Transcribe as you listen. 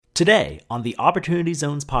Today on the Opportunity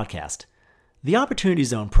Zones podcast, the Opportunity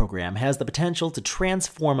Zone program has the potential to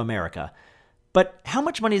transform America, but how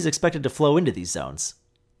much money is expected to flow into these zones?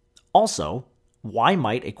 Also, why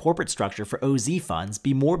might a corporate structure for OZ funds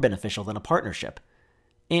be more beneficial than a partnership?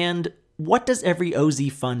 And what does every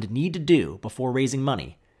OZ fund need to do before raising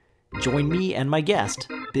money? Join me and my guest,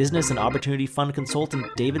 business and opportunity fund consultant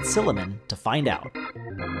David Silliman, to find out.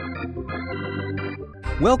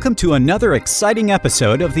 Welcome to another exciting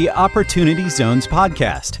episode of the Opportunity Zones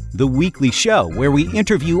podcast, the weekly show where we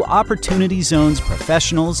interview Opportunity Zones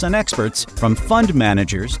professionals and experts, from fund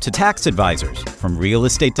managers to tax advisors, from real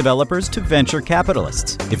estate developers to venture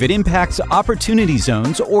capitalists. If it impacts Opportunity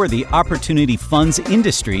Zones or the opportunity funds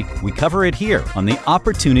industry, we cover it here on the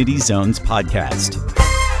Opportunity Zones podcast.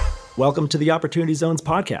 Welcome to the Opportunity Zones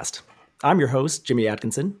podcast. I'm your host, Jimmy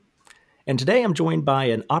Atkinson, and today I'm joined by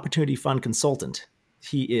an opportunity fund consultant.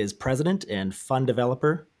 He is president and fund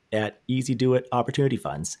developer at Easy Do It Opportunity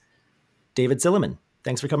Funds, David Silliman.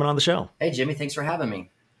 Thanks for coming on the show. Hey, Jimmy, thanks for having me.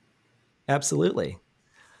 Absolutely.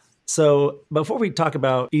 So before we talk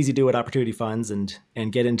about Easy Do It Opportunity Funds and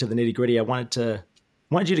get into the nitty gritty, I wanted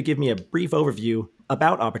you to give me a brief overview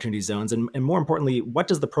about Opportunity Zones and more importantly, what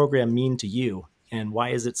does the program mean to you and why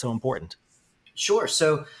is it so important? Sure.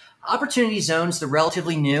 So Opportunity Zones, they're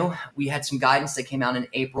relatively new. We had some guidance that came out in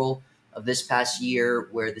April of this past year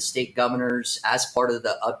where the state governors, as part of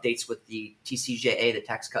the updates with the TCJA, the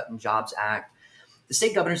Tax Cut and Jobs Act, the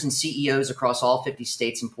state governors and CEOs across all 50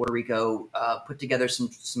 states and Puerto Rico put together some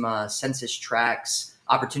census tracts,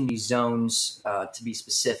 opportunity zones to be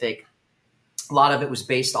specific. A lot of it was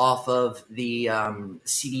based off of the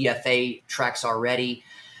CDFA tracts already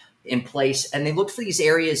in place, and they looked for these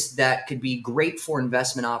areas that could be great for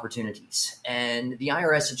investment opportunities. And the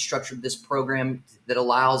IRS had structured this program that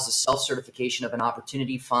allows the self-certification of an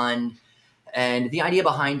opportunity fund. And the idea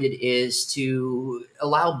behind it is to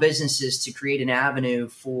allow businesses to create an avenue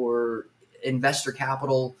for investor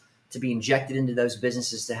capital to be injected into those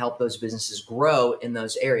businesses to help those businesses grow in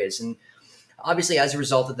those areas. And obviously, as a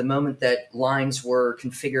result, at the moment that lines were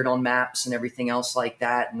configured on maps and everything else like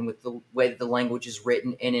that, and with the way that the language is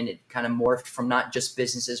written in it, it kind of morphed from not just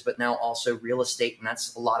businesses, but now also real estate. And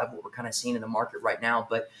that's a lot of what we're kind of seeing in the market right now.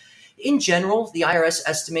 But in general, the IRS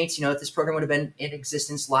estimates, if this program would have been in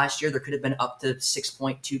existence last year, there could have been up to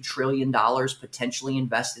 $6.2 trillion potentially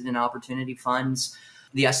invested in opportunity funds.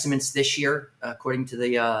 The estimates this year, according to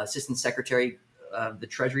the Assistant Secretary the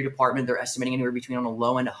Treasury Department, they're estimating anywhere between, on the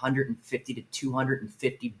low end, $150 to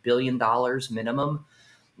 $250 billion minimum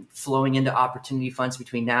flowing into opportunity funds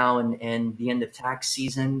between now and the end of tax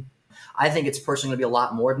season. I think it's personally going to be a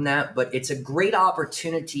lot more than that, but it's a great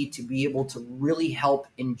opportunity to be able to really help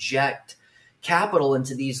inject capital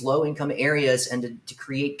into these low income areas and to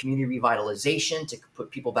create community revitalization, to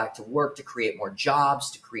put people back to work, to create more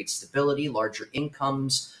jobs, to create stability, larger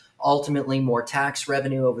incomes, ultimately more tax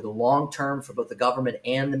revenue over the long term for both the government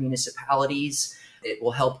and the municipalities. It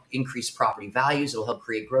will help increase property values. It will help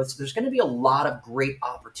create growth. So there's going to be a lot of great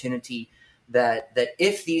opportunity that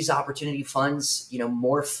if these opportunity funds,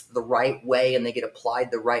 morph the right way and they get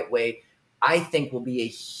applied the right way, I think will be a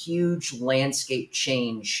huge landscape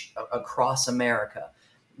change across America.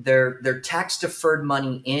 They're tax deferred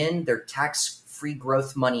money in, they're tax free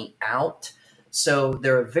growth money out. So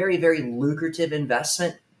they're a very, very lucrative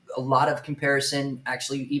investment. A lot of comparison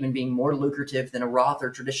actually even being more lucrative than a Roth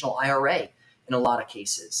or traditional IRA in a lot of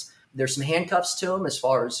cases. There's some handcuffs to them as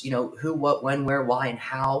far as, who, what, when, where, why, and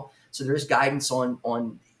how. So there's guidance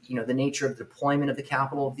on the nature of the deployment of the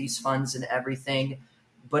capital of these funds and everything.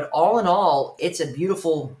 But all in all, it's a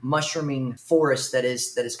beautiful mushrooming forest that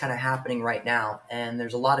is kind of happening right now. And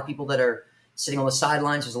there's a lot of people that are sitting on the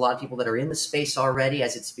sidelines. There's a lot of people that are in the space already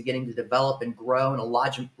as it's beginning to develop and grow. And a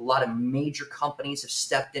lot of major companies have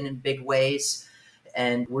stepped in big ways.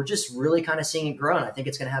 And we're just really kind of seeing it grow. And I think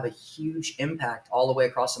it's going to have a huge impact all the way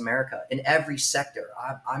across America in every sector.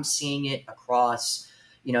 I'm seeing it across,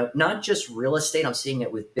 not just real estate. I'm seeing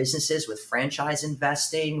it with businesses, with franchise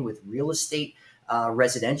investing, with real estate,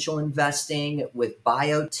 residential investing, with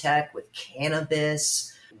biotech, with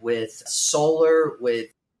cannabis, with solar, with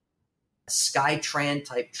SkyTran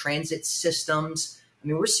type transit systems. I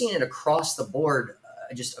mean, we're seeing it across the board.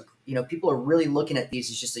 People are really looking at these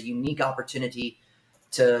as just a unique opportunity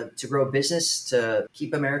to grow a business, to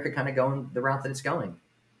keep America kind of going the route that it's going.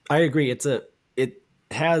 I agree. It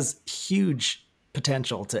has huge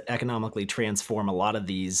potential to economically transform a lot of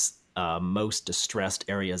these most distressed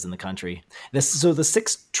areas in the country. So the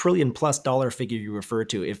 $6 trillion plus figure you refer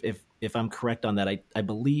to, if I'm correct on that, I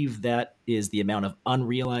believe that is the amount of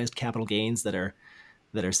unrealized capital gains that are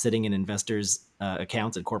that are sitting in investors'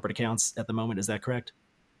 accounts and corporate accounts at the moment. Is that correct?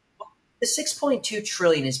 The 6.2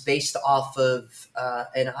 trillion is based off of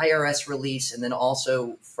an IRS release and then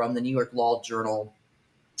also from the New York Law Journal.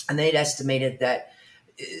 And they'd estimated that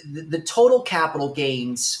the total capital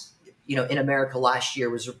gains, in America last year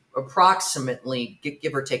was approximately,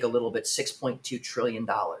 give or take a little bit, $6.2 trillion.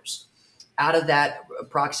 Out of that,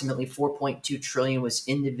 approximately 4.2 trillion was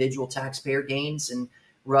individual taxpayer gains, and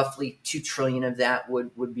roughly 2 trillion of that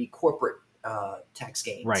would be corporate tax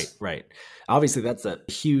gains. Right. Obviously, that's a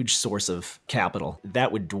huge source of capital.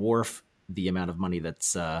 That would dwarf the amount of money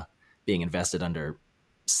that's being invested under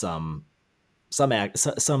some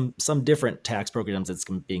different tax programs that's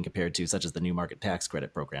being compared to, such as the New Market Tax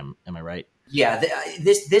Credit Program. Am I right? Yeah,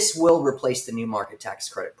 this will replace the New Market Tax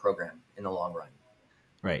Credit Program in the long run.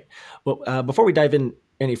 Right. Well, before we dive in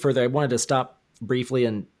any further, I wanted to stop briefly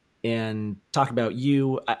and talk about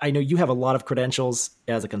you. I know you have a lot of credentials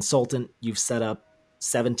as a consultant. You've set up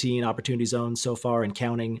 17 opportunity zones so far and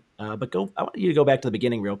counting. But I want you to go back to the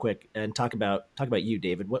beginning real quick and talk about you,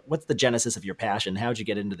 David. What's the genesis of your passion? How'd you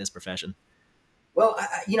get into this profession? Well,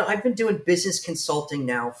 I've been doing business consulting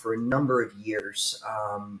now for a number of years.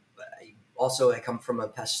 I come from a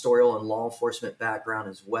pastoral and law enforcement background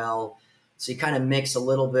as well. So you kind of mix a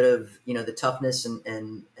little bit of, the toughness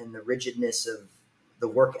and the rigidness of the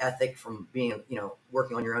work ethic from being,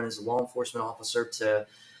 working on your own as a law enforcement officer, to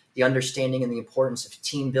the understanding and the importance of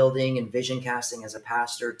team building and vision casting as a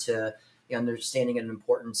pastor, to the understanding and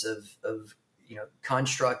importance of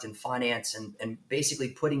construct and finance and basically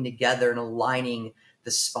putting together and aligning the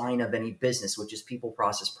spine of any business, which is people,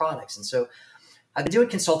 process, products. And so I've been doing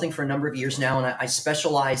consulting for a number of years now, and I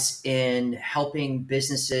specialize in helping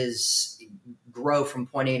businesses grow from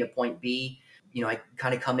point A to point B. I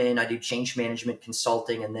kind of come in, I do change management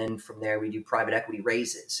consulting, and then from there we do private equity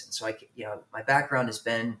raises. And so my background has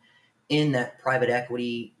been in that private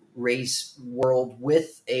equity raise world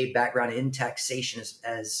with a background in taxation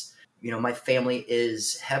as my family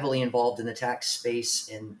is heavily involved in the tax space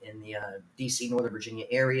in the DC, Northern Virginia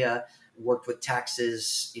area, worked with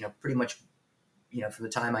taxes, pretty much, from the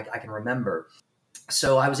time I can remember.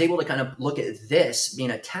 So I was able to kind of look at this being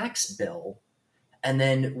a tax bill. And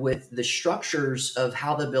then with the structures of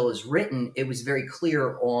how the bill is written, it was very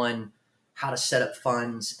clear on how to set up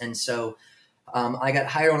funds. And so I got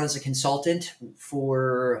hired on as a consultant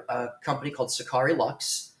for a company called Sakari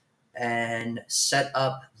Lux and set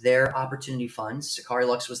up their opportunity funds. Sakari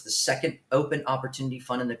Lux was the second open opportunity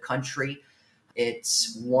fund in the country.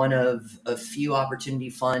 It's one of a few opportunity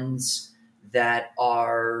funds that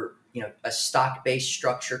are, a stock-based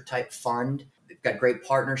structure type fund. We've got great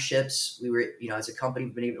partnerships. We were, as a company,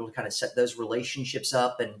 we've been able to kind of set those relationships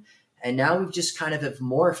up. And now we've just kind of have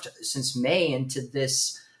morphed since May into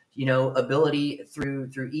this, ability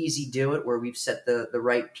through Easy Do It, where we've set the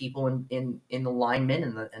right people in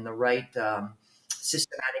alignment and the right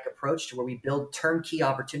systematic approach to where we build turnkey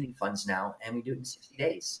opportunity funds now, and we do it in 60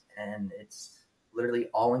 days. And it's literally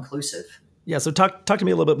all inclusive. Yeah. So talk to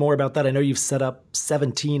me a little bit more about that. I know you've set up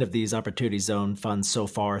 17 of these opportunity zone funds so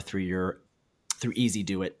far through Easy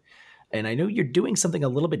Do It. And I know you're doing something a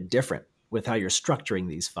little bit different with how you're structuring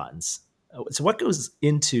these funds. So what goes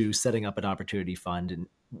into setting up an opportunity fund, and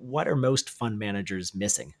what are most fund managers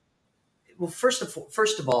missing? Well, first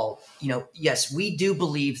of all, yes, we do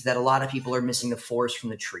believe that a lot of people are missing the forest from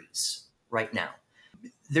the trees right now.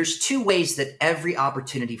 There's two ways that every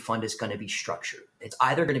opportunity fund is going to be structured. It's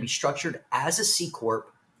either going to be structured as a C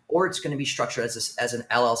Corp or it's going to be structured as an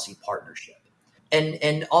LLC partnership.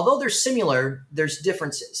 And although they're similar, there's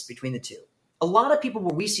differences between the two. A lot of people,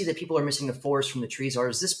 where we see that people are missing the forest from the trees,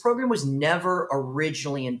 is this program was never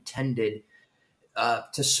originally intended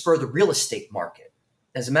to spur the real estate market.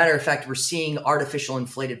 As a matter of fact, we're seeing artificial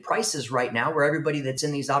inflated prices right now, where everybody that's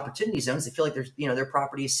in these opportunity zones, they feel like their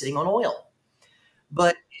property is sitting on oil.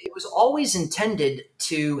 But it was always intended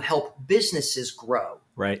to help businesses grow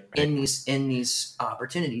in these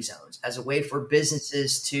opportunity zones as a way for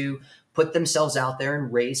businesses to put themselves out there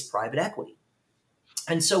and raise private equity.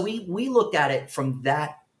 And so we looked at it from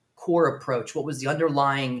that core approach. What was the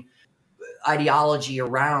underlying ideology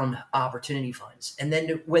around opportunity funds? And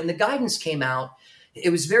then when the guidance came out, it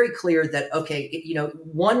was very clear that, okay,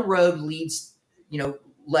 one road leads,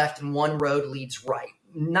 left and one road leads right.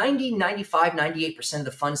 90, 95, 98% of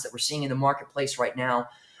the funds that we're seeing in the marketplace right now,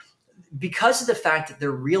 because of the fact that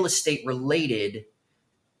they're real estate related,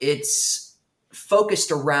 it's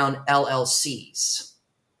focused around LLCs.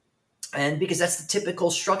 And because that's the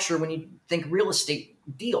typical structure when you think real estate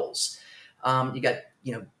deals. You got,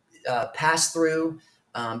 pass through,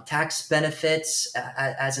 tax benefits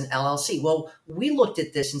as an LLC. Well, we looked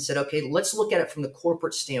at this and said, okay, let's look at it from the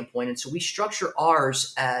corporate standpoint. And so we structure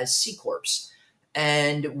ours as C Corps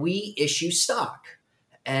and we issue stock.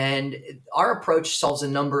 And our approach solves a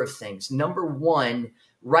number of things. Number one,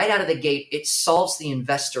 right out of the gate, it solves the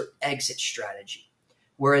investor exit strategy.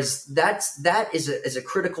 Whereas that is a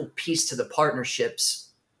critical piece to the partnerships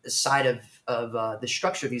side of the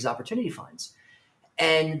structure of these opportunity funds.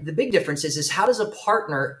 And the big difference is how does a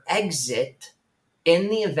partner exit in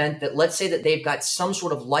the event that, let's say that they've got some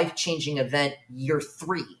sort of life-changing event year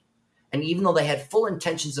 3. And even though they had full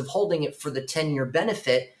intentions of holding it for the 10-year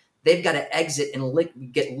benefit, they've got to exit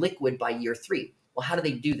and get liquid by year 3. Well, how do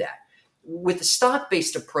they do that? With the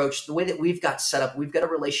stock-based approach, the way that we've got set up, we've got a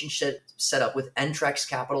relationship set up with NTREX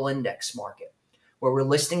Capital Index Market, where we're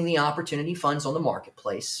listing the opportunity funds on the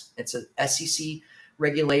marketplace. It's a SEC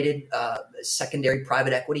regulated secondary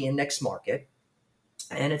private equity index market,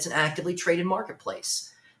 and it's an actively traded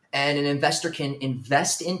marketplace. And an investor can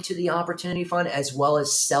invest into the opportunity fund as well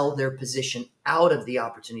as sell their position out of the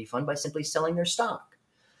opportunity fund by simply selling their stock.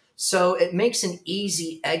 So it makes an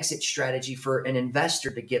easy exit strategy for an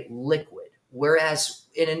investor to get liquid. Whereas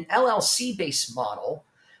in an LLC-based model,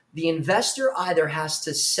 the investor either has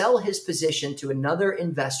to sell his position to another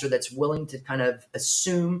investor that's willing to kind of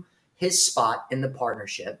assume his spot in the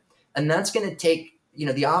partnership. And that's going to take,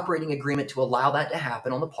 the operating agreement to allow that to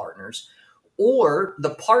happen on the partners, or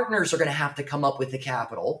the partners are going to have to come up with the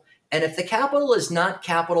capital. And if the capital is not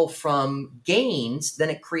capital from gains, then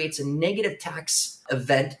it creates a negative tax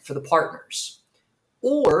event for the partners.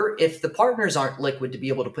 Or if the partners aren't liquid to be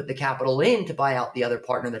able to put the capital in to buy out the other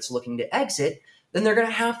partner that's looking to exit, then they're going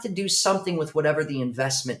to have to do something with whatever the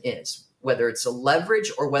investment is, whether it's a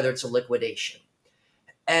leverage or whether it's a liquidation.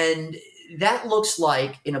 And that looks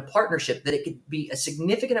like in a partnership that it could be a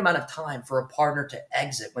significant amount of time for a partner to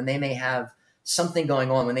exit when they may have something going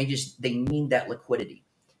on, when they need that liquidity.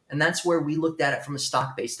 And that's where we looked at it from a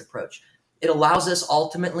stock-based approach. It allows us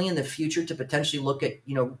ultimately in the future to potentially look at,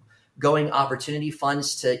 going opportunity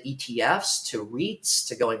funds to ETFs, to REITs,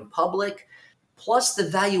 to going public, plus the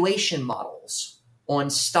valuation models on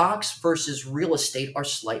stocks versus real estate are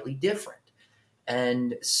slightly different.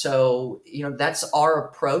 And so, that's our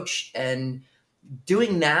approach. And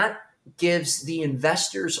doing that gives the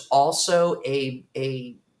investors also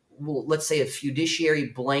let's say a fiduciary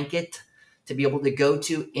blanket to be able to go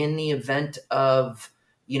to in the event of,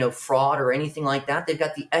 fraud or anything like that. They've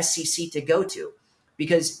got the SEC to go to,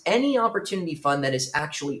 because any opportunity fund that is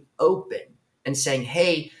actually open and saying,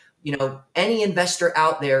 hey, any investor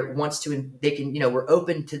out there we're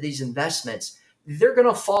open to these investments. They're going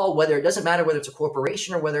to fall, it doesn't matter whether it's a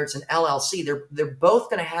corporation or whether it's an LLC, they're both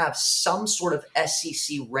going to have some sort of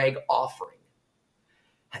SEC reg offering.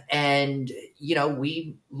 And,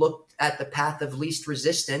 we looked at the path of least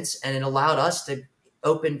resistance, and it allowed us to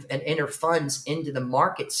open and enter funds into the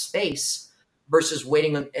market space versus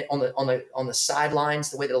waiting on the sidelines,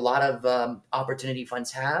 the way that a lot of opportunity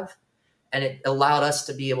funds have. And it allowed us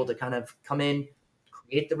to be able to kind of come in,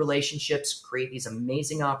 create the relationships, create these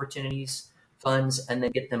amazing opportunities funds, and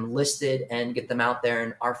then get them listed and get them out there.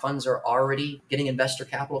 And our funds are already getting investor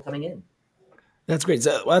capital coming in. That's great.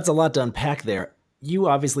 So that's a lot to unpack there. You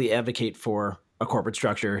obviously advocate for a corporate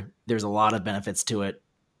structure. There's a lot of benefits to it.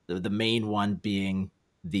 The main one being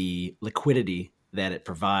the liquidity that it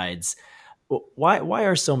provides. Why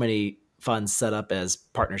are so many funds set up as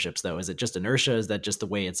partnerships, though? Is it just inertia? Is that just the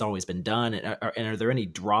way it's always been done? And are there any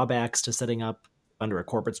drawbacks to setting up under a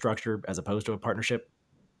corporate structure as opposed to a partnership?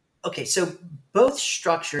 Okay, so both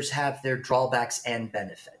structures have their drawbacks and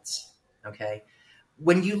benefits. Okay,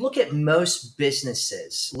 when you look at most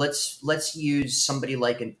businesses, let's use somebody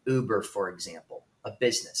like an Uber, for example, a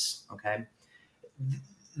business. Okay,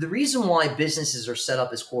 the reason why businesses are set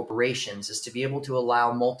up as corporations is to be able to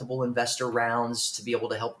allow multiple investor rounds to be able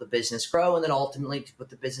to help the business grow, and then ultimately to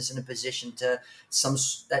put the business in a position to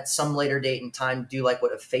at some later date in time do like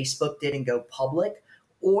what a Facebook did and go public,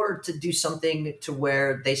 or to do something to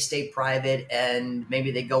where they stay private and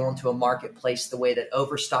maybe they go onto a marketplace the way that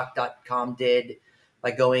Overstock.com did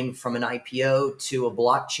by going from an IPO to a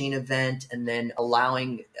blockchain event and then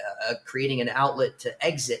allowing creating an outlet to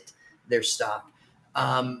exit their stock.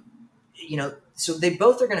 So they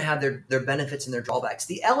both are going to have their benefits and their drawbacks.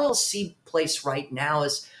 The LLC place right now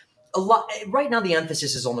is right now the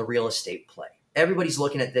emphasis is on the real estate play. Everybody's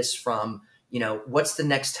looking at this from, what's the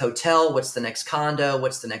next hotel? What's the next condo?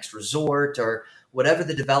 What's the next resort, or whatever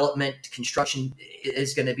the development construction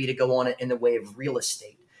is going to be to go on in the way of real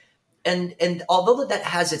estate. And although that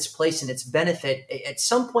has its place and its benefit, at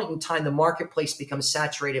some point in time, the marketplace becomes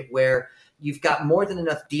saturated where you've got more than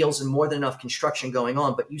enough deals and more than enough construction going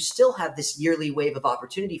on, but you still have this yearly wave of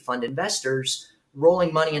opportunity fund investors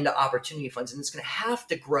rolling money into opportunity funds, and it's going to have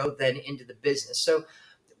to grow then into the business. So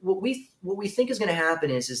what we think is going to happen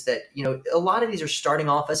is that, a lot of these are starting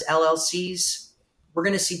off as LLCs. We're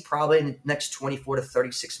going to see probably in the next 24 to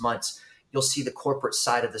 36 months, you'll see the corporate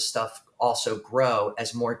side of the stuff also grow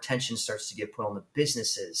as more attention starts to get put on the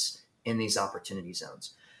businesses in these opportunity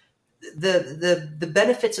zones. The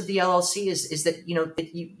benefits of the LLC is that,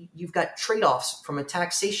 you've got trade-offs from a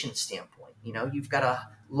taxation standpoint. You've got a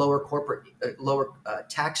lower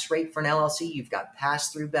tax rate for an LLC. You've got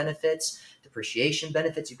pass-through benefits, depreciation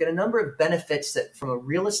benefits. You've got a number of benefits that from a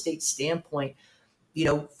real estate standpoint,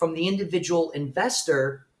 from the individual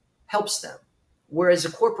investor helps them. Whereas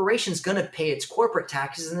a corporation is going to pay its corporate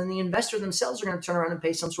taxes, and then the investor themselves are going to turn around and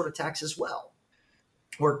pay some sort of tax as well,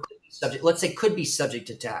 or could be subject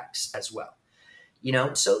to tax as well.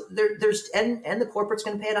 So there's the corporate's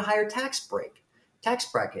going to pay at a higher tax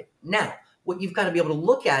bracket. Now, what you've got to be able to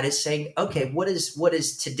look at is saying, okay, what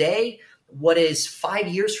is today, what is 5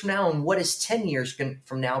 years from now, and what is 10 years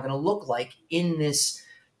from now going to look like in this,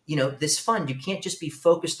 this fund. You can't just be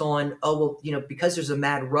focused on, because there's a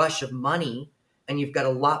mad rush of money and you've got a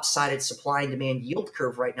lopsided supply and demand yield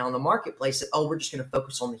curve right now in the marketplace that, we're just going to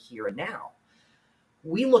focus on the here and now.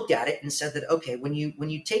 We looked at it and said that, okay, when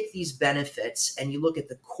you take these benefits and you look at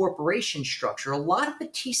the corporation structure, a lot of the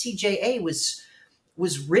TCJA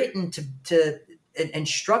was written to and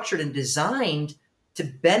structured and designed to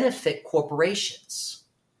benefit corporations.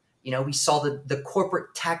 We saw the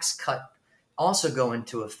corporate tax cut also go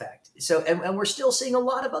into effect. So, and we're still seeing a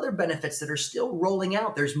lot of other benefits that are still rolling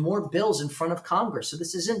out. There's more bills in front of Congress. So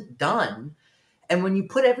this isn't done. And when you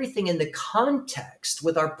put everything in the context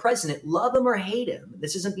with our president, love him or hate him,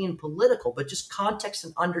 this isn't being political, but just context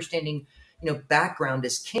and understanding, background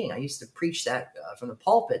is king. I used to preach that from the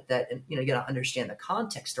pulpit that, you got to understand the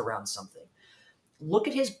context around something. Look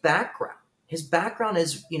at his background. His background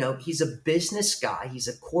is, he's a business guy. He's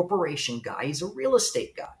a corporation guy. He's a real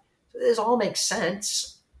estate guy. So this all makes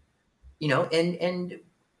sense, and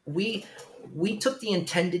we took the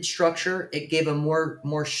intended structure. It gave a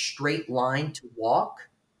more straight line to walk.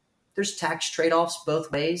 There's tax trade-offs both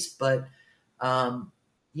ways, but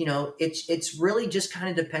it's really just kind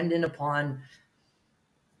of dependent upon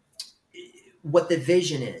what the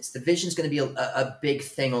vision is. The vision is going to be a big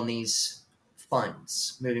thing on these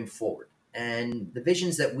funds moving forward. And the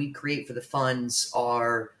visions that we create for the funds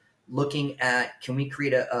are looking at, can we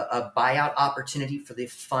create a buyout opportunity for the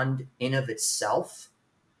fund in of itself?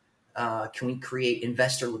 Can we create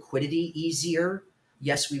investor liquidity easier?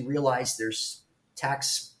 Yes, we realize there's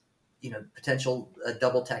tax, potential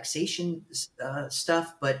double taxation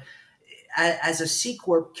stuff, but as a C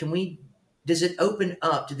Corp, does it open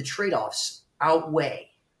up? Do the trade-offs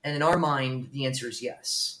outweigh? And in our mind, the answer is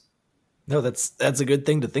yes. No, that's a good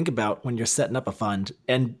thing to think about when you're setting up a fund.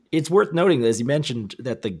 And it's worth noting, as you mentioned,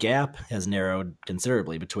 that the gap has narrowed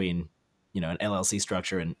considerably between, an LLC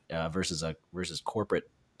structure and versus corporate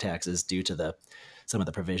taxes due to some of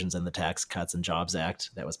the provisions in the Tax Cuts and Jobs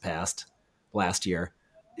Act that was passed last year.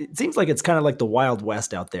 It seems like it's kind of like the Wild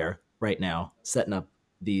West out there right now, setting up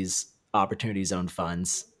these opportunity zone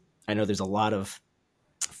funds. I know there's a lot of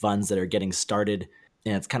funds that are getting started,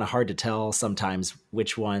 and it's kind of hard to tell sometimes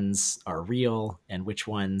which ones are real and which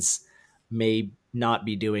ones may not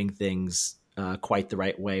be doing things quite the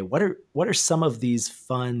right way. What are some of these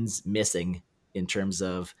funds missing in terms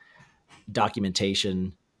of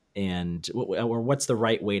documentation, or what's the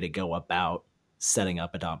right way to go about setting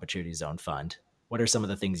up an opportunity zone fund? What are some of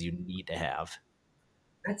the things you need to have?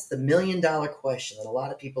 That's the $1 million question that a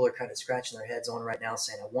lot of people are kind of scratching their heads on right now,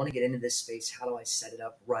 saying, I want to get into this space. How do I set it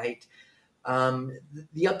up right? The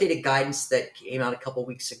updated guidance that came out 2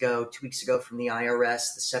 weeks ago from the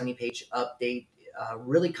IRS, the 70-page update,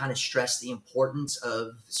 really kind of stressed the importance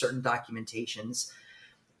of certain documentations.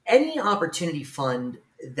 Any opportunity fund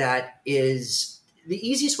that is the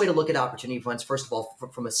easiest way to look at opportunity funds, first of all,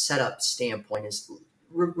 from a setup standpoint, is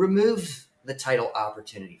remove the title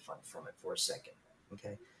opportunity fund from it for a second.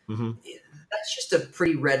 Okay. Mm-hmm. That's just a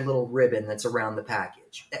pretty red little ribbon that's around the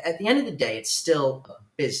package. At the end of the day, it's still a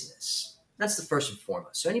business. That's the first and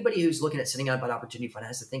foremost. So anybody who's looking at setting up an opportunity fund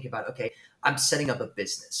has to think about, okay, I'm setting up a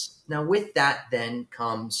business. Now with that then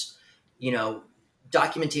comes,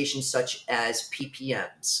 documentation such as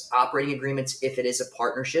PPMs, operating agreements if it is a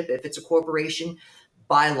partnership, if it's a corporation,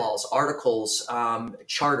 bylaws, articles,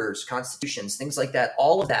 charters, constitutions, things like that.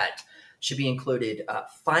 All of that should be included.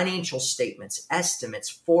 Financial statements, estimates,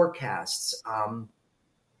 forecasts,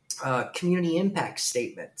 community impact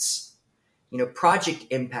statements. project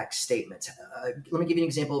impact statements. Let me give you an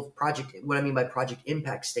example of what I mean by project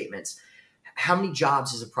impact statements. How many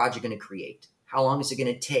jobs is a project going to create? How long is it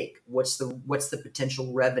going to take? What's the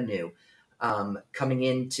potential revenue coming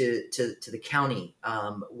into the county?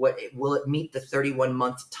 What will it meet the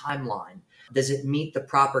 31-month timeline? Does it meet the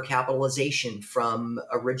proper capitalization from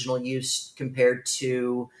original use compared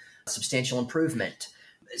to substantial improvement?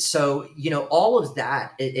 So, all of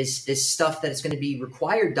that is stuff that is going to be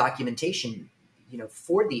required documentation,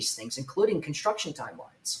 for these things, including construction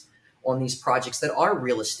timelines on these projects that are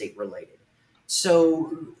real estate related.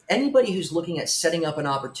 So anybody who's looking at setting up an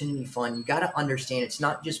opportunity fund, you got to understand it's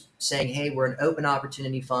not just saying, hey, we're an open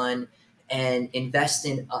opportunity fund and invest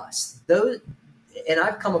in us. And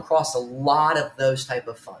I've come across a lot of those type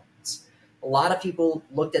of funds. A lot of people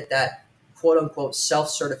looked at that quote unquote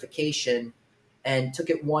self-certification and took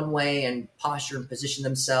it one way and posture and position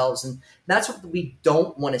themselves. And that's what we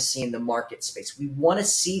don't want to see in the market space. We want to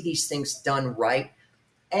see these things done right.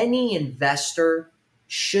 Any investor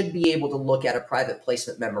should be able to look at a private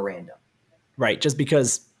placement memorandum. Right. Just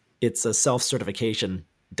because it's a self-certification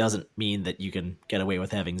doesn't mean that you can get away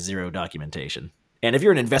with having zero documentation. And if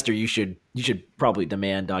you're an investor, you should probably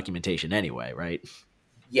demand documentation anyway, right?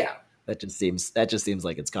 Yeah. That just seems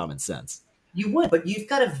like it's common sense. You would, but you've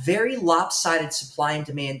got a very lopsided supply and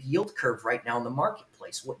demand yield curve right now in the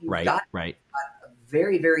marketplace. What you've got a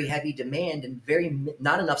very, very heavy demand and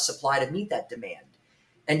not enough supply to meet that demand.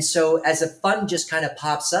 And so as a fund just kind of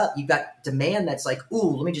pops up, you've got demand that's like,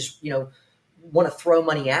 ooh, let me just, want to throw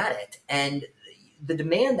money at it. And the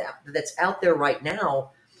demand that's out there right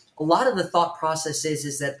now, a lot of the thought process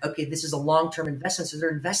is that, okay, this is a long-term investment. So they're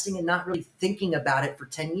investing and not really thinking about it for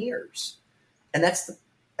 10 years. And that's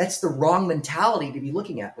the wrong mentality to be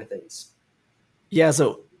looking at with these. Yeah.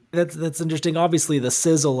 So that's interesting. Obviously the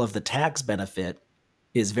sizzle of the tax benefit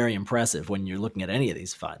is very impressive when you're looking at any of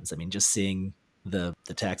these funds. I mean, just seeing the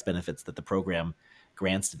tax benefits that the program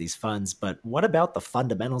grants to these funds. But what about the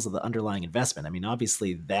fundamentals of the underlying investment? I mean,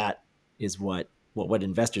 obviously that is what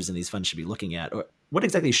investors in these funds should be looking at. Or what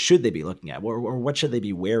exactly should they be looking at? Or what should they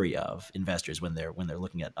be wary of, investors, when they're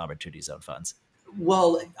looking at opportunity zone funds?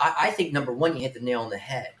 Well, I think number one, you hit the nail on the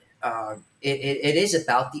head. It is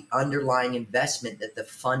about the underlying investment that the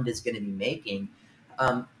fund is going to be making.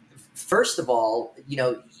 First of all,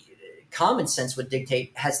 common sense would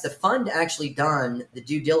dictate, has the fund actually done the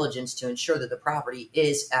due diligence to ensure that the property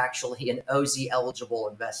is actually an OZ eligible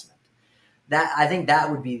investment? I think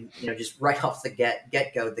that would be, just right off the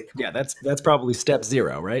get-go. Yeah, that's probably step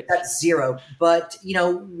zero, right? That's zero. But,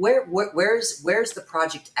 where's the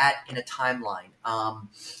project at in a timeline?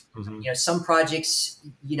 Some projects,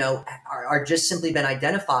 are just simply been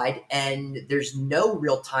identified and there's no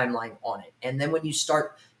real timeline on it. And then when you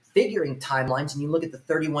start figuring timelines and you look at the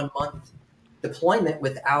 31-month deployment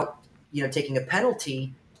without, taking a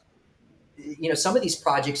penalty, some of these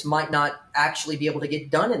projects might not actually be able to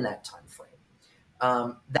get done in that time frame.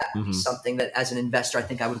 That would be something that as an investor, I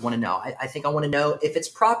think I would want to know. I think I want to know if it's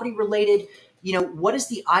property related, what is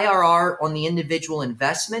the IRR on the individual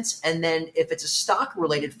investments? And then if it's a stock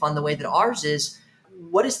related fund, the way that ours is,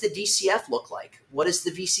 what does the DCF look like? What does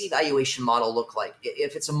the VC valuation model look like?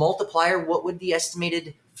 If it's a multiplier, what would the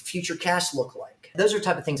estimated future cash look like? Those are the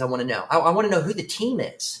type of things I want to know. I want to know who the team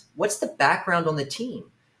is. What's the background on the team?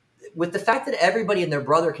 With the fact that everybody and their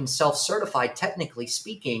brother can self-certify, technically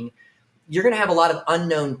speaking, you're going to have a lot of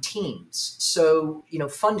unknown teams. So,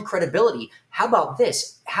 fund credibility. How about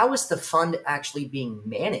this? How is the fund actually being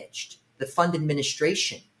managed? The fund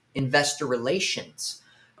administration, investor relations.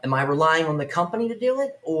 Am I relying on the company to do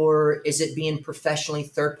it? Or is it being professionally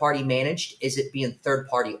third-party managed? Is it being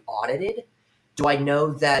third-party audited? Do I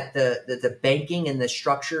know that the banking and the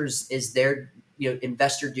structures is their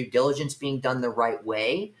investor due diligence being done the right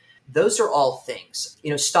way? Those are all things.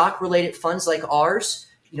 Stock-related funds like ours,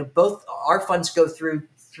 both our funds go through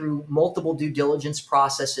multiple due diligence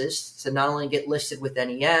processes to not only get listed with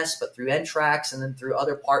NES, but through NTRAX and then through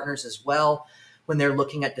other partners as well when they're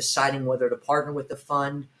looking at deciding whether to partner with the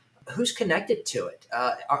fund. Who's connected to it?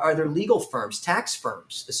 Are there legal firms, tax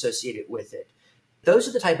firms associated with it? Those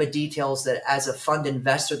are the type of details that as a fund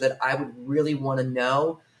investor that I would really want to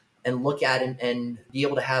know and look at and be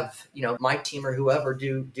able to have, my team or whoever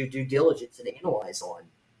do due diligence and analyze on.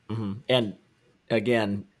 Mm-hmm. And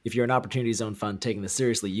again, if you're an opportunity zone fund taking this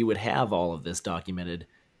seriously, you would have all of this documented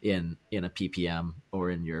in a PPM or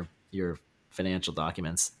in your financial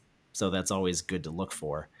documents. So that's always good to look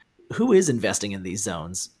for. Who is investing in these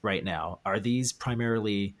zones right now? Are these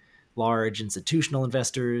primarily large institutional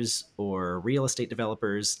investors or real estate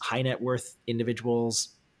developers, high net worth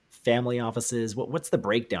individuals, family offices? What's the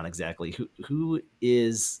breakdown exactly? Who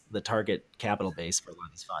is the target capital base for a lot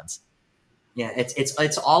of these funds? Yeah,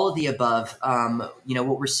 it's all of the above.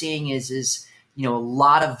 What we're seeing is a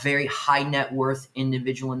lot of very high net worth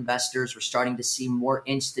individual investors. We're starting to see more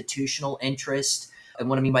institutional interest. And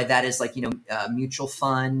what I mean by that is mutual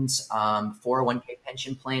funds, 401k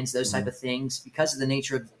pension plans, those type of things, because of the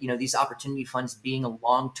nature of, these opportunity funds being a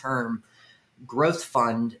long-term growth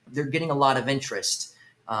fund, they're getting a lot of interest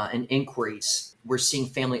and inquiries. We're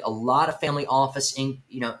seeing a lot of family office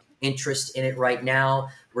interest in it right now.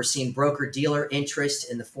 We're seeing broker dealer interest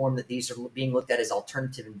in the form that these are being looked at as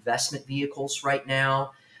alternative investment vehicles right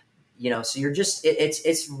now. So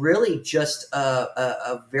it's really just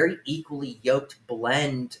a very equally yoked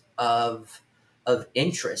blend of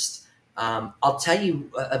interest. I'll tell you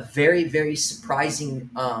a very, very surprising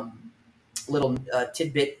little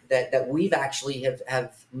tidbit that we've actually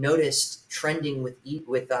have noticed trending with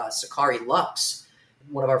Sakari Lux,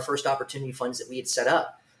 one of our first opportunity funds that we had set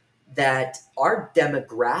up, that our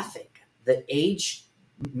demographic, the age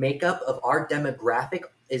makeup of our demographic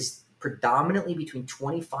is predominantly between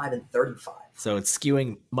 25 and 35. So it's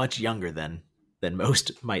skewing much younger than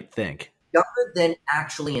most might think. Younger than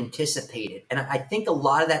actually anticipated. And I think a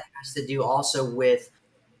lot of that has to do also with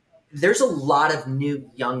there's a lot of new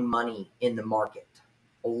young money in the market.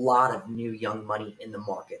 A lot of new young money in the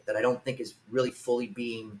market that I don't think is really fully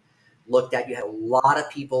being looked at. You had a lot of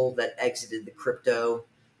people that exited the crypto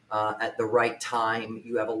at the right time.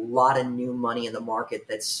 You have a lot of new money in the market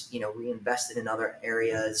that's reinvested in other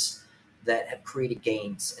areas that have created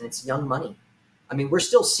gains, and it's young money. I mean, we're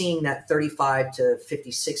still seeing that 35 to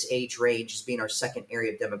 56 age range as being our second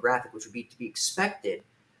area of demographic, which would be to be expected.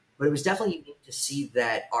 But it was definitely unique to see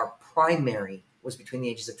that our primary was between the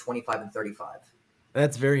ages of 25 and 35.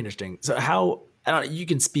 That's very interesting. So I don't know, you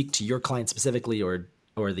can speak to your clients specifically or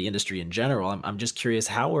the industry in general. I'm just curious,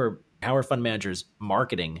 how are fund managers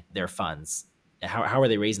marketing their funds? How are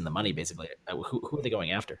they raising the money, basically? Who are they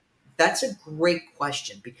going after? That's a great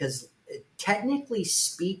question, because technically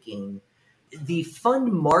speaking, the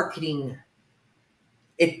fund marketing,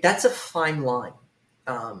 that's a fine line.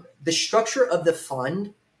 The structure of the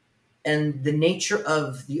fund and the nature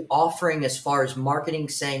of the offering as far as marketing,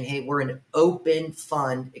 saying, hey, we're an open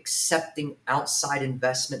fund accepting outside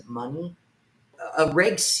investment money. A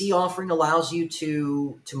Reg C offering allows you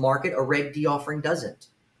to market, a Reg D offering doesn't.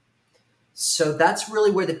 So that's really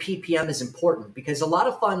where the PPM is important, because a lot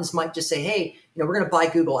of funds might just say, hey, we're going to buy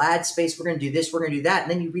Google ad space, we're going to do this, we're going to do that. And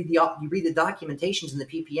then you read the documentations in the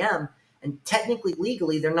PPM, and technically,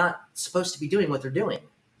 legally, they're not supposed to be doing what they're doing.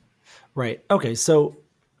 Right. Okay. So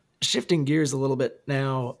shifting gears a little bit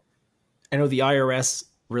now, I know the IRS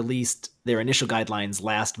released their initial guidelines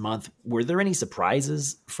last month. Were there any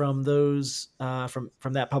surprises from those,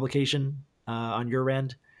 from that publication on your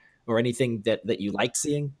end, or anything that you liked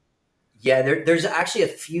seeing? Yeah, there's actually a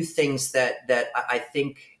few things that I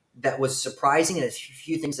think that was surprising, and a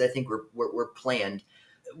few things that I think were planned.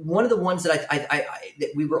 One of the ones that that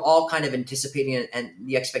we were all kind of anticipating, and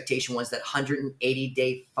the expectation was that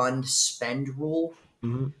 180-day fund spend rule,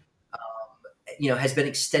 has been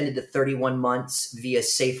extended to 31 months via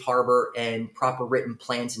safe harbor and proper written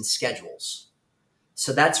plans and schedules.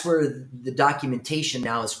 So that's where the documentation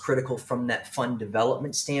now is critical from that fund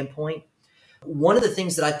development standpoint. One of the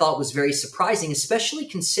things that I thought was very surprising, especially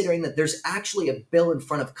considering that there's actually a bill in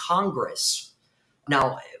front of Congress.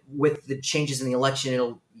 Now, with the changes in the election,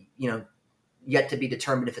 it'll, yet to be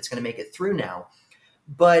determined if it's going to make it through now.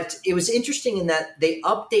 But it was interesting in that they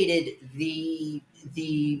updated the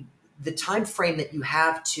time frame that you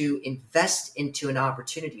have to invest into an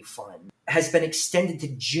opportunity fund has been extended to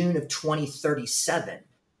June of 2037.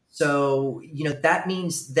 So, that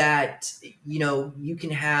means that, you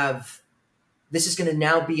can have, this is going to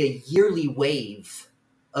now be a yearly wave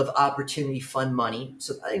of opportunity fund money.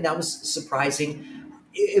 So I think that was surprising.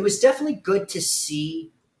 It was definitely good to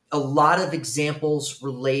see a lot of examples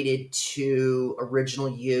related to original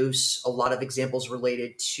use, a lot of examples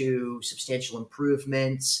related to substantial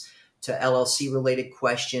improvements, to LLC related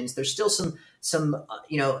questions. There's still some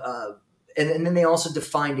and then they also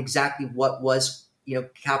defined exactly what was,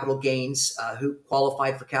 capital gains, who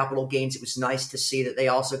qualified for capital gains. It was nice to see that they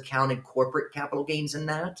also counted corporate capital gains in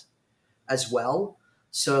that as well.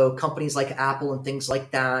 So companies like Apple and things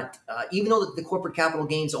like that, even though the corporate capital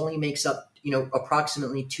gains only makes up,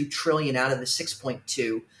 approximately 2 trillion out of the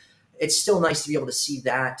 6.2, it's still nice to be able to see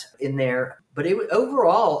that in there. But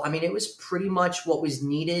overall, it was pretty much what was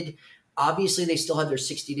needed. Obviously, they still have their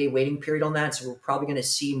 60-day waiting period on that, so we're probably going to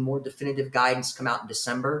see more definitive guidance come out in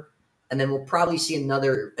December And then we'll probably see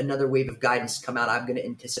another wave of guidance come out. I'm going to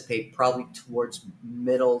anticipate probably towards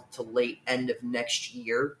middle to late end of next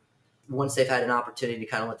year, once they've had an opportunity to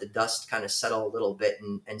kind of let the dust kind of settle a little bit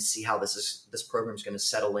and see how this program is going to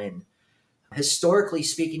settle in. Historically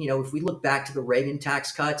speaking, if we look back to the Reagan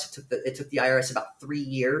tax cuts, it took the IRS about 3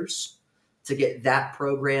 years to get that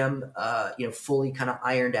program, fully kind of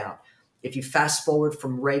ironed out. If you fast forward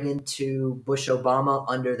from Reagan to Bush Obama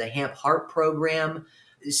under the HAMP-HARP program,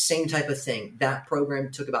 same type of thing. That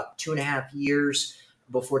program took about 2.5 years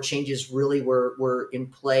before changes really were in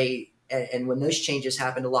play. And when those changes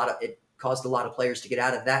happened, it caused a lot of players to get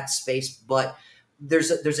out of that space. But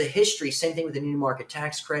there's a history. Same thing with the new market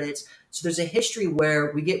tax credits. So there's a history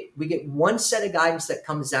where we get one set of guidance that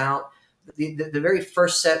comes out. The very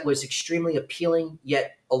first set was extremely appealing,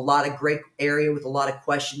 yet a lot of gray area with a lot of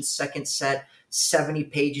questions. Second set, 70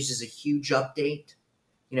 pages, is a huge update.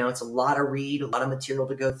 It's a lot of read, a lot of material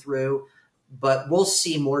to go through, but we'll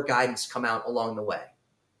see more guidance come out along the way.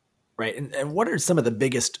 Right. And what are some of the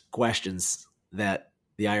biggest questions that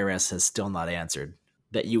the IRS has still not answered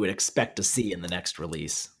that you would expect to see in the next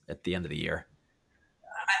release at the end of the year?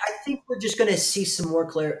 I think we're just going to see some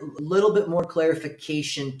a little bit more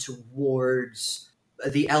clarification towards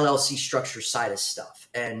the LLC structure side of stuff,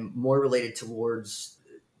 and more related towards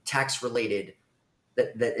tax related,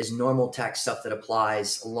 that is normal tax stuff that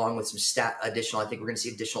applies, along with some additional. I think we're going to see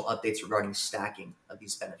additional updates regarding stacking of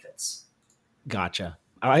these benefits. Gotcha.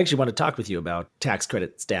 I actually want to talk with you about tax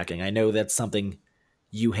credit stacking. I know that's something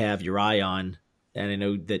you have your eye on, and I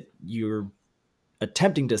know that you're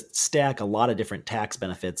attempting to stack a lot of different tax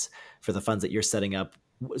benefits for the funds that you're setting up.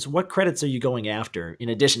 So what credits are you going after in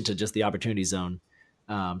addition to just the Opportunity Zone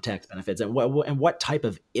tax benefits, and what type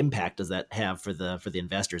of impact does that have for the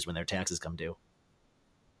investors when their taxes come due?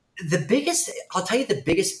 I'll tell you the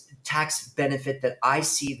biggest tax benefit that I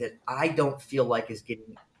see that I don't feel like is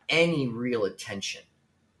getting any real attention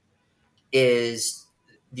is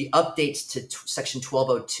the updates to Section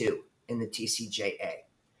 1202 in the TCJA.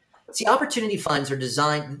 See, opportunity funds are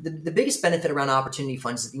designed. The biggest benefit around opportunity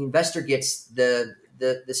funds is that the investor gets the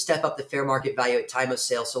step up the fair market value at time of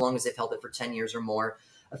sale, so long as they've held it for 10 years or more,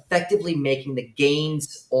 effectively making the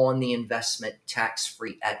gains on the investment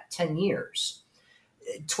tax-free at 10 years.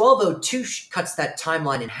 1202 cuts that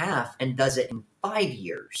timeline in half and does it in 5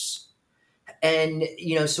 years. And,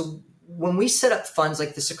 so when we set up funds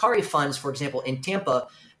like the Sakari funds, for example, in Tampa,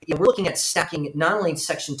 we're looking at stacking not only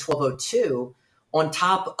Section 1202 on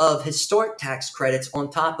top of historic tax credits, on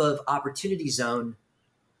top of Opportunity Zone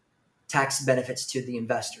tax benefits to the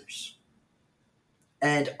investors.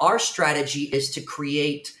 And our strategy is to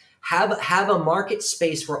have a market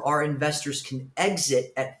space where our investors can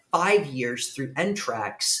exit at 5 years through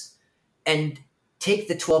NTRACS and take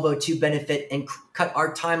the 1202 benefit and cut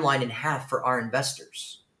our timeline in half for our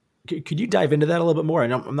investors. Could you dive into that a little bit more?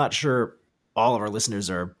 I'm not sure all of our listeners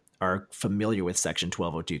are familiar with Section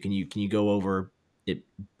 1202. Can you go over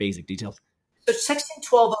basic details? So Section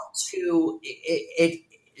 1202,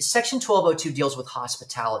 Section 1202 deals with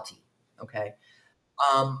hospitality. Okay.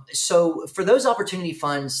 So for those opportunity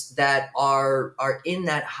funds that are in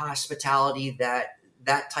that hospitality,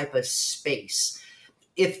 that type of space,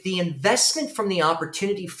 if the investment from the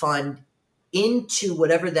opportunity fund into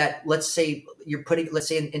whatever that, let's say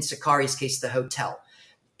in Sakari's case, the hotel,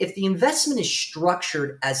 if the investment is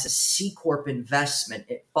structured as a C Corp investment,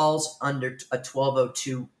 it falls under a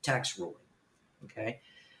 1202 tax ruling. Okay.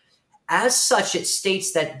 As such, it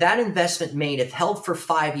states that investment made, if held for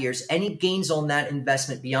 5 years, any gains on that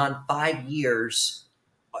investment beyond 5 years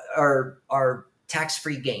are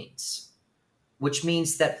tax-free gains, which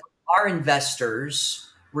means that for our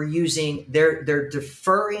investors, they're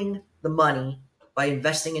deferring the money by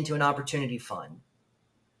investing into an opportunity fund,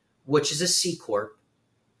 which is a C Corp,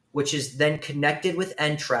 which is then connected with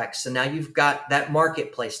NTRACS. So now you've got that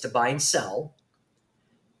marketplace to buy and sell.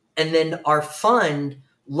 And then our fund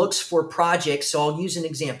looks for projects. So I'll use an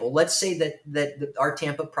example. Let's say that our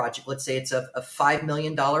Tampa project, let's say it's a $5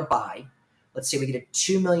 million buy. Let's say we get a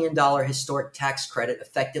 $2 million historic tax credit,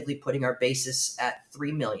 effectively putting our basis at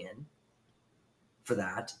 $3 million for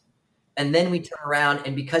that. And then we turn around,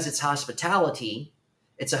 and because it's hospitality,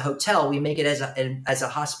 it's a hotel, we make it as a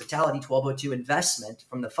hospitality 1202 investment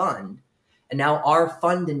from the fund. And now our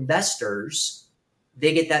fund investors,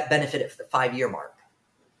 they get that benefit at the 5-year mark.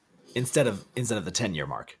 Instead of the 10-year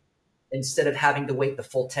mark. Instead of having to wait the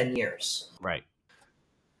full 10 years. Right.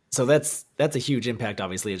 So that's a huge impact,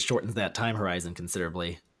 obviously. It shortens that time horizon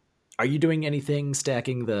considerably. Are you doing anything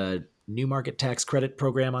stacking the new market tax credit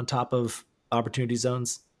program on top of Opportunity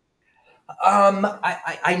Zones?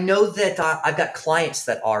 I know that I've got clients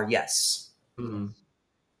that are, yes. Mhm.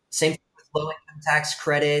 Same thing with low income tax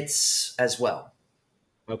credits as well.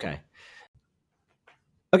 Okay.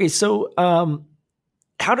 Okay. So,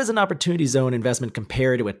 how does an opportunity zone investment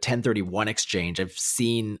compare to a 1031 exchange? I've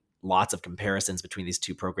seen lots of comparisons between these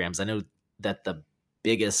two programs. I know that the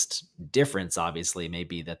biggest difference, obviously, may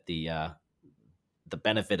be that the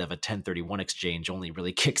benefit of a 1031 exchange only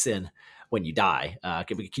really kicks in when you die.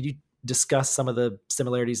 Could you discuss some of the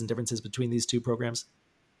similarities and differences between these two programs?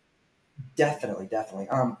 Definitely, definitely.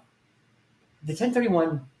 The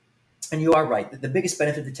 1031, and you are right. The biggest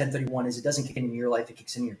benefit of the 1031 is it doesn't kick in your life; it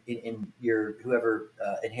kicks in your whoever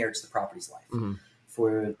inherits the property's life Hmm.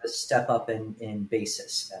 for a step up in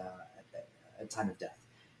basis at time of death.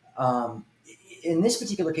 Um, in this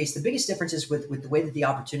particular case, the biggest difference is with the way that the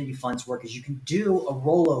opportunity funds work is you can do a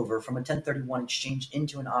rollover from a 1031 exchange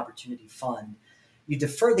into an opportunity fund. You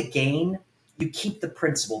defer the gain, you keep the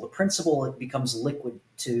principal. The principal becomes liquid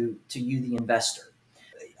to you, the investor.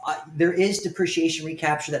 There is depreciation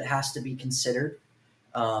recapture that has to be considered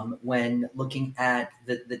when looking at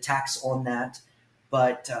the tax on that.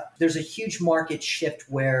 But there's a huge market shift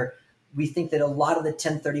where we think that a lot of the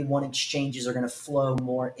 1031 exchanges are going to flow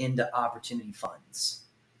more into opportunity funds.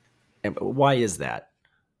 And why is that?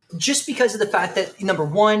 Just because of the fact that, number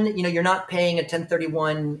one, you're not paying a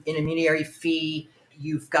 1031 intermediary fee.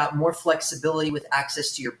 You've got more flexibility with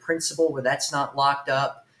access to your principal where that's not locked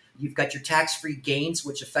up. You've got your tax-free gains,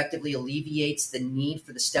 which effectively alleviates the need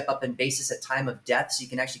for the step up in basis at time of death. So you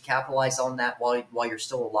can actually capitalize on that while you're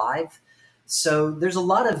still alive. So there's a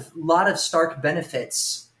lot of stark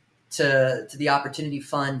benefits to the opportunity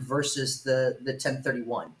fund versus the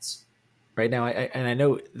 1031s. Right now, I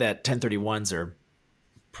know that 1031s are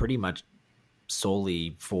pretty much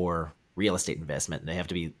solely for real estate investment, and they have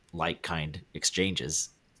to be like kind exchanges.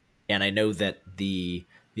 And I know that the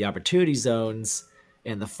opportunity zones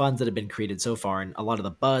and the funds that have been created so far, and a lot of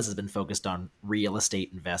the buzz has been focused on real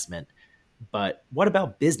estate investment. But what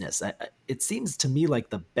about business? It seems to me like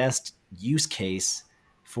the best use case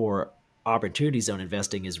for opportunity zone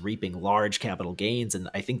investing is reaping large capital gains, and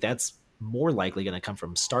I think that's more likely going to come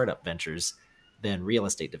from startup ventures than real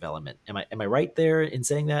estate development. Am I right there in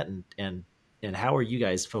saying that? And how are you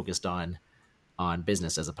guys focused on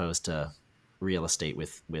business as opposed to real estate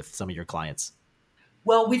with some of your clients?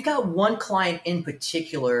 Well, we've got one client in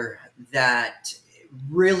particular that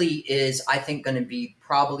really is, I think, going to be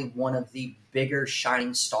probably one of the bigger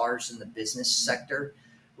shining stars in the business sector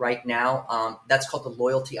right now. That's called the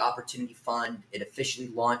Loyalty Opportunity Fund. It officially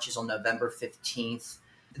launches on November 15th.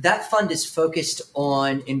 That fund is focused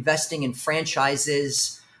on investing in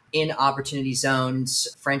franchises in opportunity zones,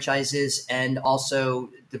 franchises, and also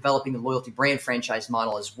developing the loyalty brand franchise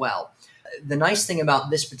model as well. The nice thing about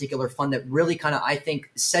this particular fund that really kind of, I think,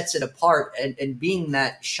 sets it apart and being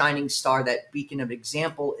that shining star, that beacon of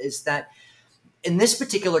example, is that in this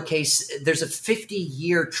particular case, there's a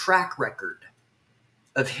 50-year track record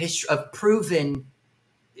of history, of proven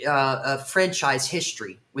franchise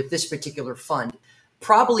history with this particular fund.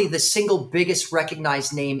 Probably the single biggest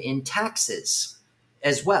recognized name in taxes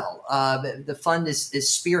as well. The fund is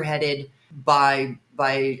spearheaded by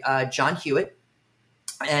John Hewitt,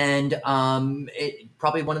 and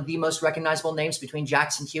probably one of the most recognizable names between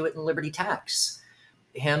Jackson Hewitt and Liberty Tax.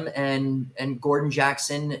 Him and Gordon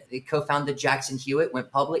Jackson co-founded Jackson Hewitt,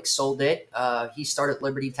 went public, sold it. He started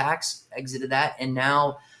Liberty Tax, exited that, and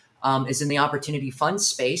now is in the opportunity fund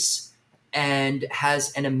space and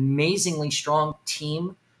has an amazingly strong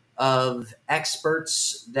team of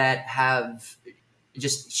experts that have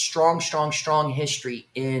just strong history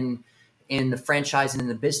in the franchise and in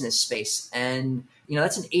the business space. And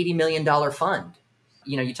that's an $80 million fund.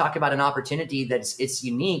 You talk about an opportunity it's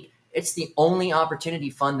unique. It's the only opportunity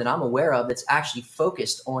fund that I'm aware of that's actually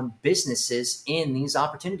focused on businesses in these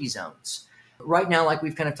opportunity zones. Right now, like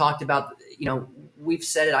we've kind of talked about, we've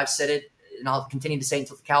said it, I've said it, and I'll continue to say it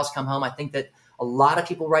until the cows come home. I think that a lot of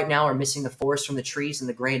people right now are missing the forest from the trees in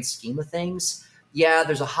the grand scheme of things. Yeah,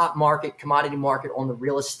 there's a hot market, commodity market on the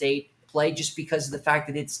real estate play just because of the fact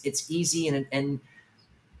that it's easy and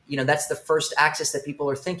that's the first axis that people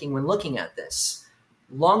are thinking when looking at this.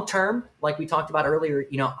 Long term, like we talked about earlier,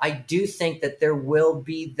 I do think that there will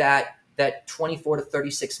be that 24 to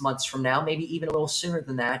 36 months from now, maybe even a little sooner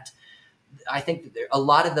than that. I think that a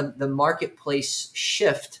lot of the marketplace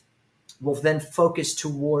shift will then focus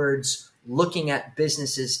towards looking at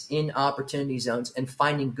businesses in opportunity zones and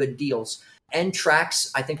finding good deals.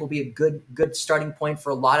 NTRAX, I think, will be a good starting point for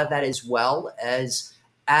a lot of that, as well as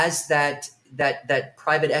that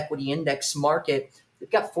private equity index market. They've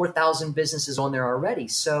got 4,000 businesses on there already.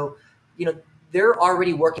 So they're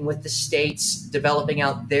already working with the states, developing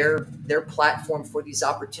out their platform for these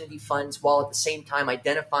opportunity funds, while at the same time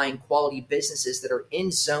identifying quality businesses that are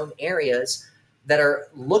in zone areas that are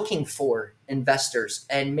looking for investors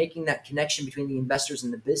and making that connection between the investors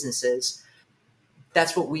and the businesses.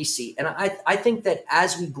 That's what we see. And I think that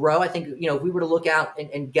as we grow, I think, if we were to look out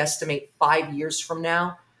and guesstimate 5 years from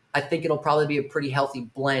now, I think it'll probably be a pretty healthy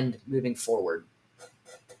blend moving forward.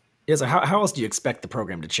 Yeah, so how else do you expect the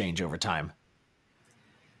program to change over time?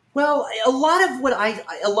 Well, a lot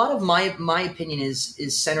of my opinion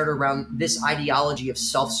is centered around this ideology of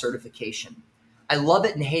self-certification. I love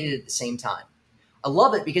it and hate it at the same time. I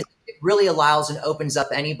love it because it really allows and opens up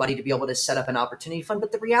anybody to be able to set up an opportunity fund.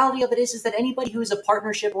 But the reality of it is that anybody who is a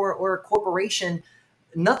partnership or a corporation,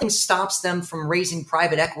 nothing stops them from raising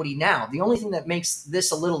private equity now. The only thing that makes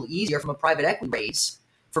this a little easier from a private equity raise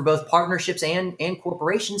for both partnerships and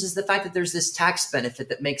corporations is the fact that there's this tax benefit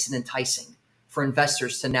that makes it enticing for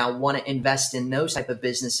investors to now want to invest in those type of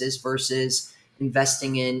businesses versus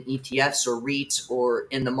investing in ETFs or REITs or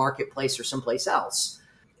in the marketplace or someplace else.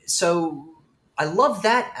 So I love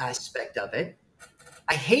that aspect of it.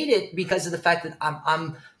 I hate it because of the fact that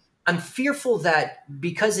I'm fearful that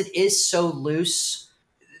because it is so loose,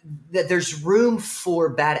 that there's room for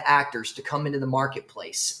bad actors to come into the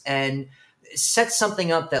marketplace and set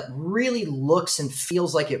something up that really looks and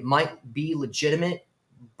feels like it might be legitimate,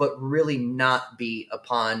 but really not be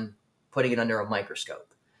upon putting it under a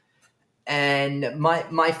microscope. And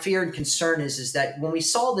my fear and concern is that when we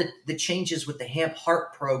saw the changes with the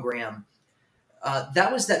HAMP-HART program,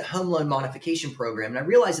 that was that home loan modification program. And I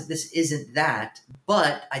realize that this isn't that,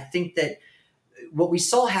 but I think that what we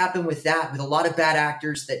saw happen with that, with a lot of bad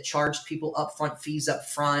actors that charged people upfront fees up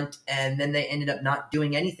front, and then they ended up not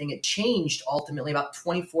doing anything. It changed ultimately about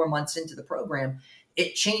 24 months into the program.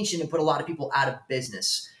 It changed and it put a lot of people out of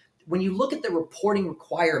business. When you look at the reporting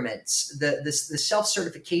requirements, the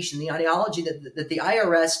self-certification, the ideology that the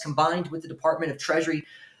IRS combined with the Department of Treasury,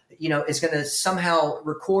 is going to somehow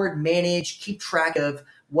record, manage, keep track of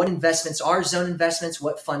what investments are zone investments,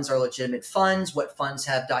 what funds are legitimate funds, what funds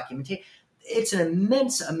have documentation. It's an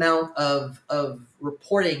immense amount of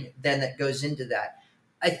reporting then that goes into that.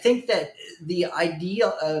 I think that the idea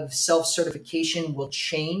of self-certification will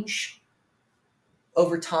change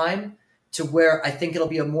over time to where I think it'll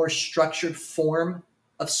be a more structured form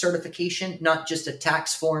of certification, not just a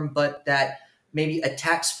tax form, but that maybe a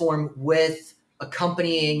tax form with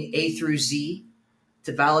accompanying A through Z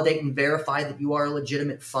to validate and verify that you are a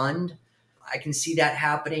legitimate fund. I can see that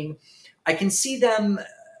happening. I can see them,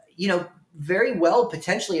 very well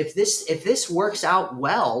potentially if this works out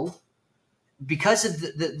well, because of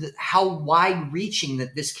the how wide reaching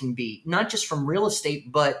that this can be, not just from real estate,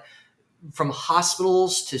 but from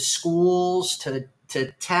hospitals to schools to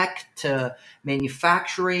tech to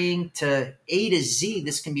manufacturing to A to Z.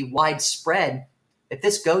 This can be widespread. If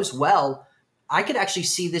this goes well, I could actually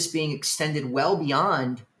see this being extended well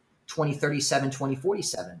beyond 2037,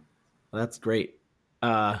 2047. Well, that's great.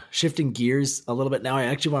 Shifting gears a little bit now, I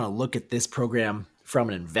actually want to look at this program from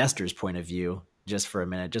an investor's point of view just for a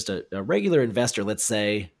minute. Just a regular investor, let's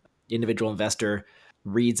say, individual investor,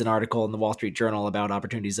 reads an article in the Wall Street Journal about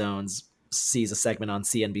opportunity zones, sees a segment on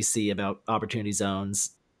CNBC about opportunity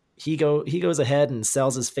zones. He goes ahead and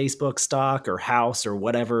sells his Facebook stock or house or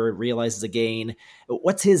whatever, realizes a gain.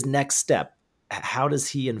 What's his next step? How does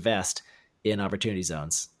he invest in opportunity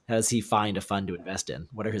zones? How does he find a fund to invest in?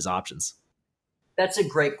 What are his options? That's a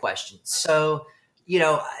great question. So,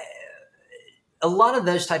 a lot of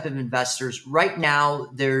those type of investors right now,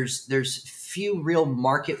 there's few real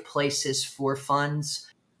marketplaces for funds.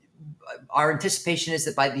 Our anticipation is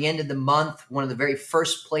that by the end of the month, one of the very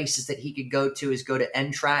first places that he could go to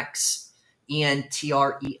Entrax,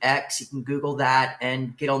 ENTREX. You can Google that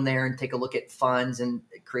and get on there and take a look at funds and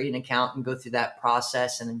create an account and go through that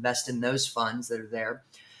process and invest in those funds that are there.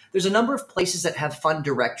 There's a number of places that have fund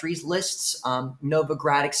directories lists.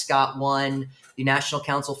 Novogradic's got one. The National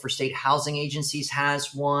Council for State Housing Agencies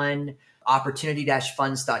has one.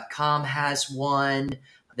 Opportunity-funds.com has one.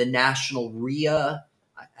 The National RIA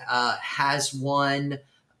has one.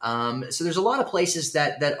 So there's a lot of places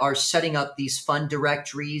that are setting up these fund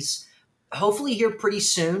directories. Hopefully here pretty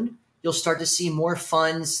soon, you'll start to see more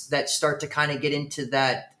funds that start to kind of get into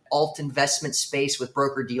that alt investment space with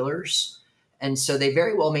broker dealers. And so they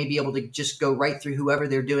very well may be able to just go right through whoever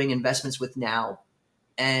they're doing investments with now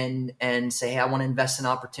and say, hey, I want to invest in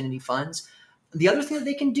opportunity funds. The other thing that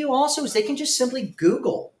they can do also is they can just simply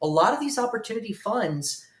Google a lot of these opportunity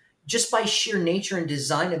funds, just by sheer nature and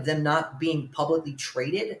design of them not being publicly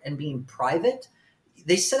traded and being private.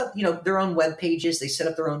 they set up, their own web pages. They set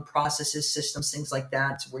up their own processes, systems, things like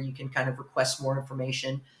that, where you can kind of request more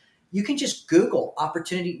information. You can just Google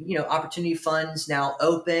opportunity funds now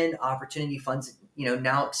open, opportunity funds,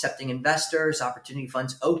 now accepting investors, opportunity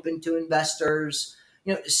funds open to investors,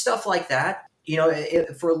 stuff like that.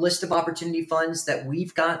 For a list of opportunity funds that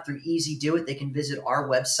we've got through Easy Do It, they can visit our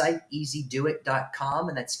website, easydoit.com,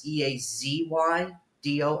 and that's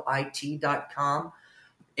EAZYDOIT.com.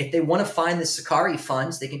 If they want to find the Sakari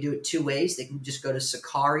funds, they can do it two ways. They can just go to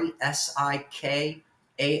Sakari, SIKARI,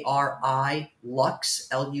 Lux,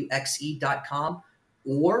 LUXE.com,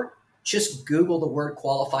 or just Google the word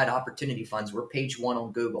qualified opportunity funds. We're page 1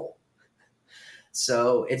 on Google.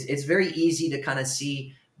 So it's very easy to kind of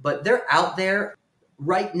see, but they're out there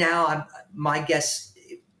right now. My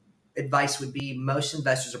advice would be most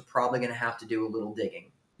investors are probably going to have to do a little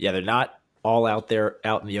digging. Yeah, they're not all out there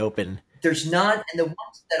out in the open. There's not, and the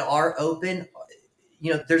ones that are open,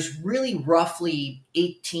 there's really roughly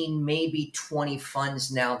 18, maybe 20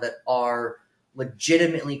 funds now that are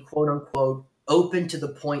legitimately, quote unquote, open to the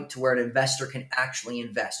point to where an investor can actually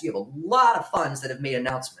invest. You have a lot of funds that have made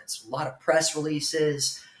announcements, a lot of press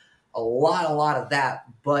releases, a lot of that,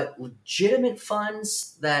 but legitimate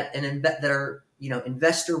funds that are,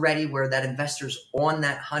 investor ready, where that investor's on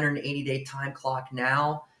that 180-day time clock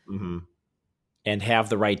now. Mm-hmm. And have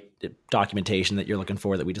the right documentation that you're looking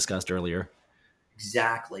for that we discussed earlier.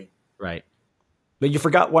 Exactly. Right. But you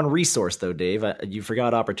forgot one resource, though, Dave. You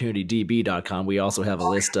forgot OpportunityDB.com. We also have a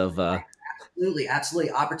list of... Absolutely.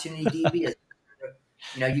 OpportunityDB is,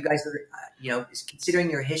 you guys are, considering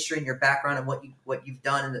your history and your background and what you've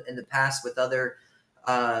done in the past with other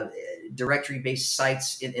directory-based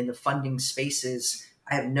sites in the funding spaces,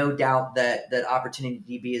 I have no doubt that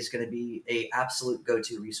OpportunityDB is going to be a absolute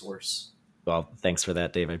go-to resource. Well, thanks for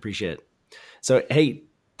that, Dave. I appreciate it. So, hey,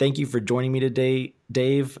 thank you for joining me today,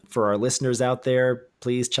 Dave. For our listeners out there,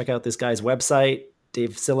 please check out this guy's website,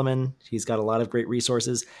 Dave Silliman. He's got a lot of great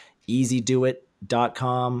resources,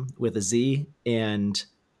 easydoit.com with a Z. And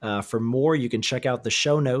for more, you can check out the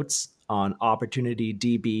show notes on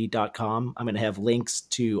opportunitydb.com. I'm going to have links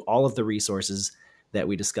to all of the resources that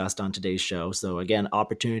we discussed on today's show. So again,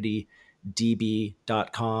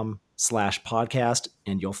 opportunitydb.com/podcast,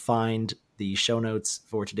 and you'll find the show notes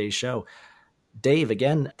for today's show. Dave,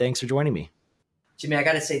 again, thanks for joining me. Jimmy, I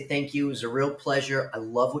got to say thank you. It was a real pleasure. I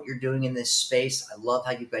love what you're doing in this space. I love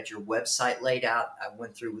how you've got your website laid out. I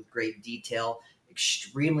went through with great detail.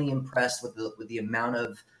 Extremely impressed with the amount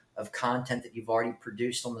of content that you've already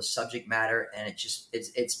produced on the subject matter. And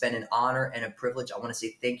it's been an honor and a privilege. I want to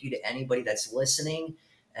say thank you to anybody that's listening.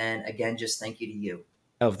 And again, just thank you to you.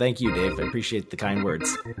 Oh, thank you, Dave. I appreciate the kind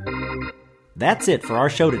words. That's it for our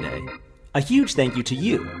show today. A huge thank you to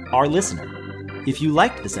you, our listener. If you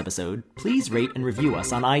liked this episode, please rate and review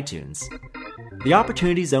us on iTunes. The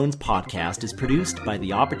Opportunity Zones podcast is produced by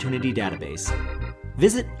the Opportunity Database.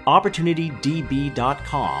 Visit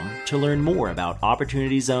OpportunityDB.com to learn more about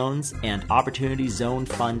Opportunity Zones and Opportunity Zone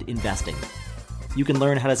Fund investing. You can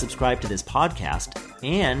learn how to subscribe to this podcast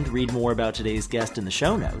and read more about today's guest in the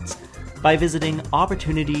show notes by visiting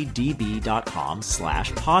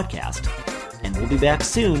OpportunityDB.com/podcast. And we'll be back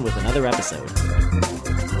soon with another episode.